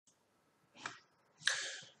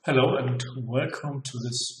Hello and welcome to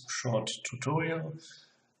this short tutorial.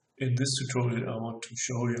 In this tutorial I want to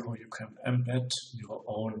show you how you can embed your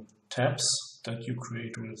own tabs that you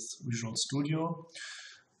create with Visual Studio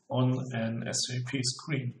on an SAP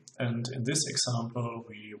screen. And in this example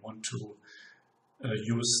we want to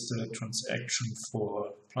use the transaction for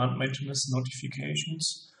plant maintenance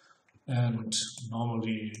notifications. And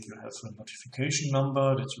normally you have a notification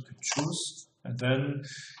number that you can choose, and then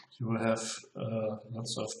you will have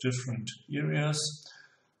lots of different areas.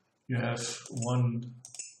 You have one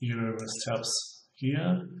area with tabs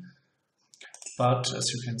here, but as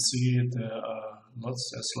you can see there's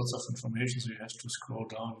lots of information, so you have to scroll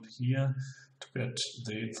down here to get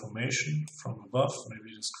the information from above.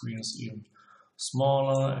 Maybe the screen is even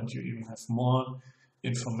smaller and you even have more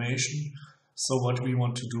information. So what we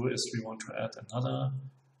want to do is we want to add another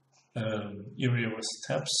area with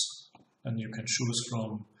tabs, and you can choose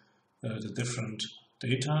from the different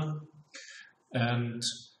data. And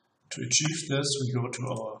to achieve this, we go to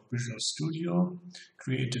our Visual Studio,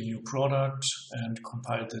 create a new product and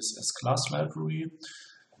compile this as class library.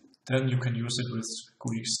 Then you can use it with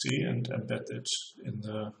GuiXT and embed it in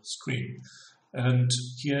the screen. And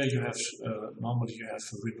here you have, normally you have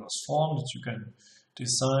a Windows form that you can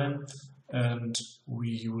design, and we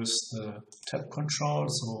use the tab control.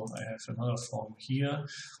 So I have another form here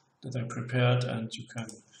that I prepared, and you can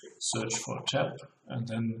search for a tab and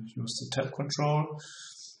then use the tab control.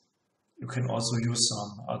 You can also use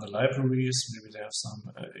some other libraries, maybe they have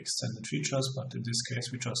some extended features, but in this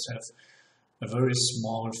case we just have a very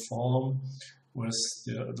small form with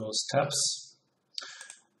those tabs.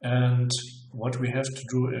 And what we have to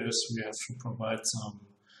do is we have to provide some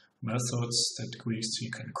methods that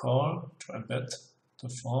GuiXT can call to embed the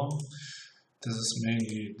form. This is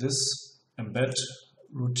mainly this embed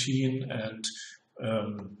routine, and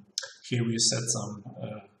here we set some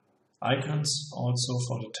icons also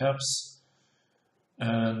for the tabs,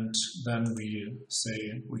 and then we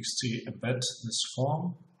say GuiXT embed this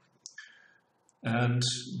form, and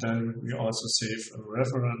then we also save a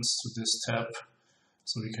reference to this tab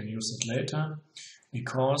so we can use it later,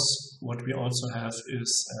 because what we also have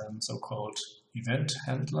is a so-called event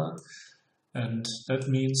handler, and that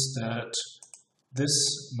means that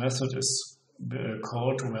this method is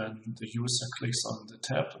called when the user clicks on the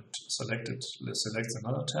tab and selects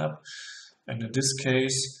another tab. And in this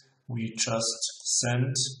case we just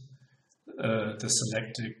send the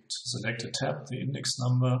selected tab, the index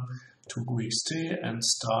number, to GuiXT and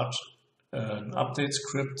start an update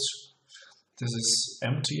script. This is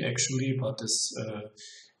empty actually, but this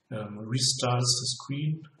restarts the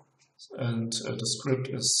screen, and the script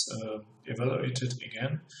is evaluated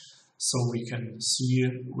again. So we can see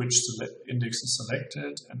which index is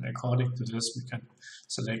selected, and according to this we can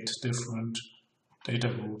select different data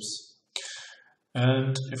groups.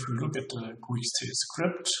 And if we look at the GuiXT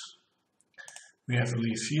script, we have a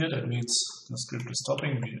leaf here. That means the script is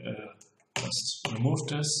stopping. We just remove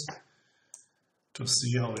this to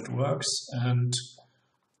see how it works. And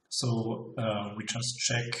so we just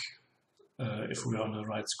check if we are on the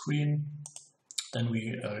right screen. Then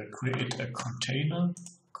we create a container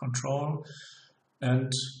control,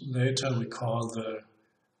 and later we call the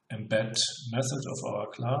embed method of our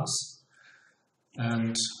class,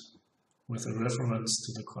 and with a reference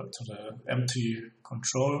to the empty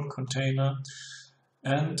control container.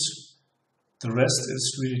 And the rest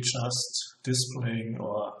is really just displaying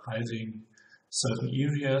or hiding certain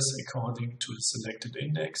areas according to the selected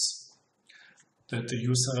index that the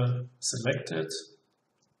user selected.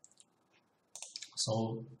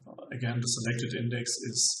 So again, the selected index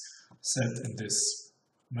is set in this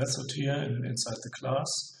method here inside the class.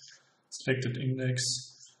 Selected index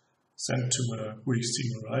sent to a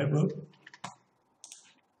GuiXT variable.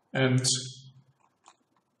 And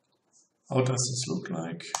how does this look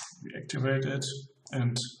like? We activate it,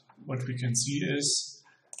 and what we can see is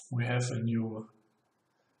we have a new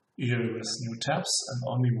area with new tabs, and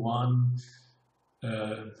only one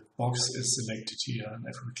box is selected here. And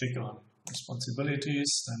if we click on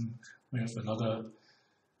responsibilities, then we have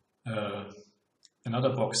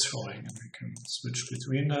another box showing, and we can switch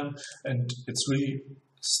between them, and it's really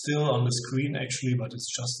still on the screen actually, but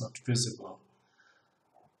it's just not visible.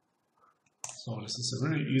 So this is a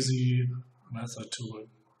really easy method to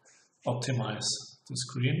optimize the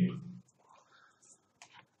screen.